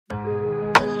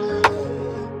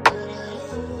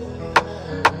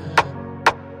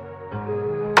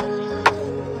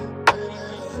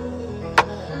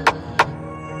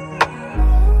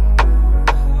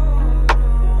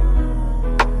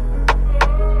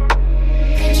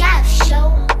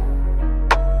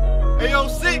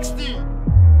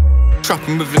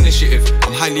trapping with initiative,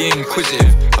 I'm highly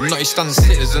inquisitive. I'm not your standard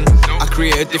citizen, I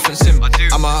create a different sim.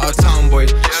 I'm a out of town boy,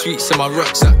 sweets in my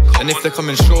rucksack. And if they're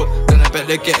coming short, then I bet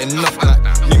they're getting knocked back.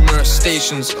 Numerous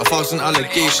stations, 1,000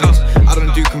 allegations. I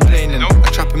don't do complaining, I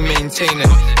trap and maintain it.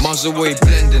 Miles away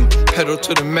blending, pedal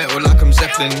to the metal like I'm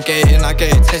Zeppelin. Get it in, I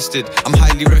get it tested, I'm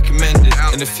highly recommended.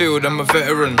 In the field, I'm a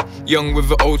veteran, young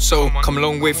with an old soul. Come a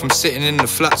long way from sitting in the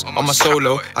flats on my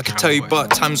solo. I can tell you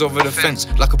about times over the fence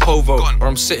like a povo, or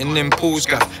I'm sitting in pool's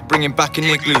gaff, bringing back an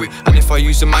igloo. And if I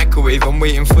use a microwave, I'm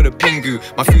waiting for the pingu.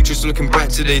 My future's looking bright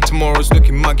today, tomorrow's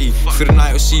looking muggy. Through the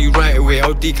night, I'll see you right away,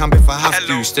 I'll decamp if I have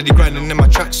to. Steady grinding in my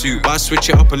tracksuit, but I switch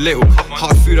it up a little.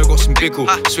 Hard food, I got some bickle,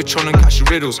 switch on and catch the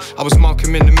riddles. I was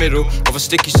Malcolm in the middle of a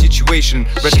sticky situation.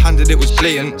 Red-handed, it was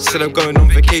blatant, said I'm going on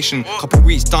vacation. Couple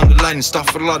weeks down the line and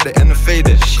stuff a lot, the end of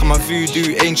faded. Come my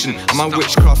voodoo ancient, and my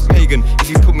witchcraft pagan. If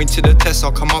you put me to the test,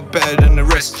 I'll come out better than the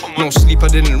rest. No sleep, I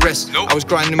didn't rest, I was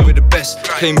grinding with the best.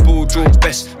 Playing ball, George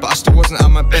best, but I still wasn't at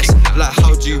my best. Like,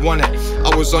 how do you want it?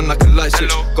 I was on like a light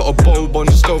switch. Got a bulb on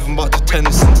the stove, I'm about to turn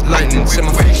this into lightning. Set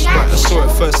my face right, I saw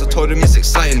it first, I told him it's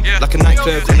exciting. Like a night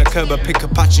clerk on a curb, I pick a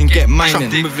patch and get mining.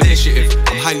 Trapping with initiative,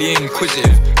 I'm highly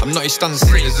inquisitive. I'm not your standard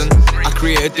citizen, I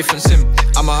create a different sim.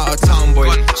 I'm a out of town boy,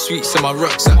 sweets in my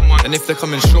rucksack. And if they're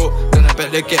coming short, then I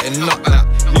bet they're getting knocked back.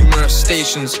 Numerous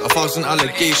stations, 1,000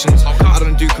 allegations. I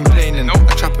don't do complaining,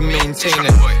 I trap and maintain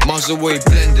it. Miles away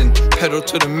blending, pedal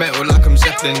to the metal like I'm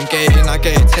Zeppelin. Get it in, I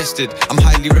get it tested, I'm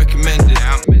highly recommended.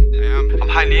 I'm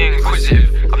highly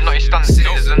inquisitive, I'm not your standard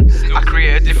citizen, I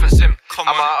create a different sim. I'm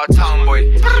a out of town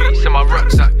boy, sweets in my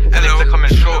rucksack. And if they're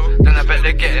coming short, then I bet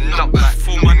they're getting knocked back.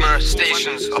 Numerous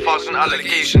stations, 1,000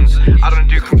 allegations. I don't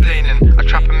do complaining, I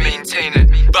trap and maintain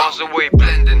it. Miles away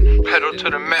blending, pedal to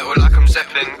the metal like I'm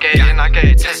Zeppelin. Get it in, I get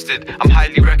it tested, I'm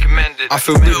highly recommended. I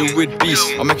feel riddled with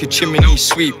beast, I'll make a chimney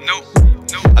sweep.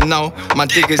 And now, my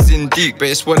digger's in deep, but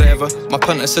it's whatever. My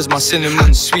punter says my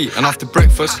cinnamon's sweet. And after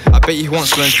breakfast, I bet he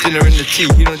wants lunch, dinner in the tea.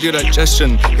 He don't do that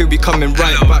gestion, he'll be coming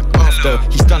right back after.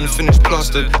 He's done and finished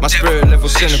plastered, my spirit level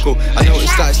cynical. I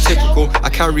noticed that it's typical, I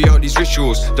carry out these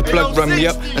rituals. The plug rang me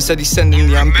up and said he's sending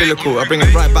the umbilical. I bring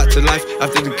it right back to life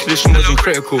after the condition wasn't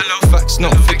critical. Facts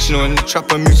not fictional, and the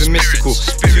trap I'm moving mystical.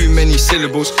 Too many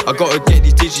syllables, I gotta get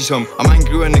these digits home. I'm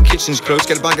angry when the kitchen's closed,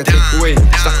 get a bag of takeaway.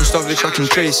 Stack will stop the track and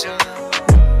trace.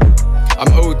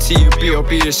 I'm OT, you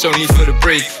BRB, it's only for the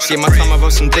brave. See, in my time I've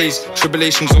had some days,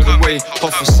 tribulations all the way.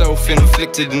 Half was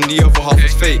self-inflicted and the other half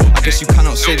was fate. I guess you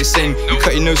cannot say the same, you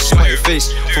cut your nose, spite your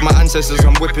face. For my ancestors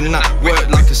I'm whipping that work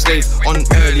like a slave. On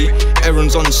early,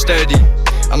 errands on sturdy.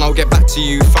 And I'll get back to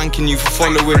you, thanking you for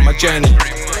following my journey.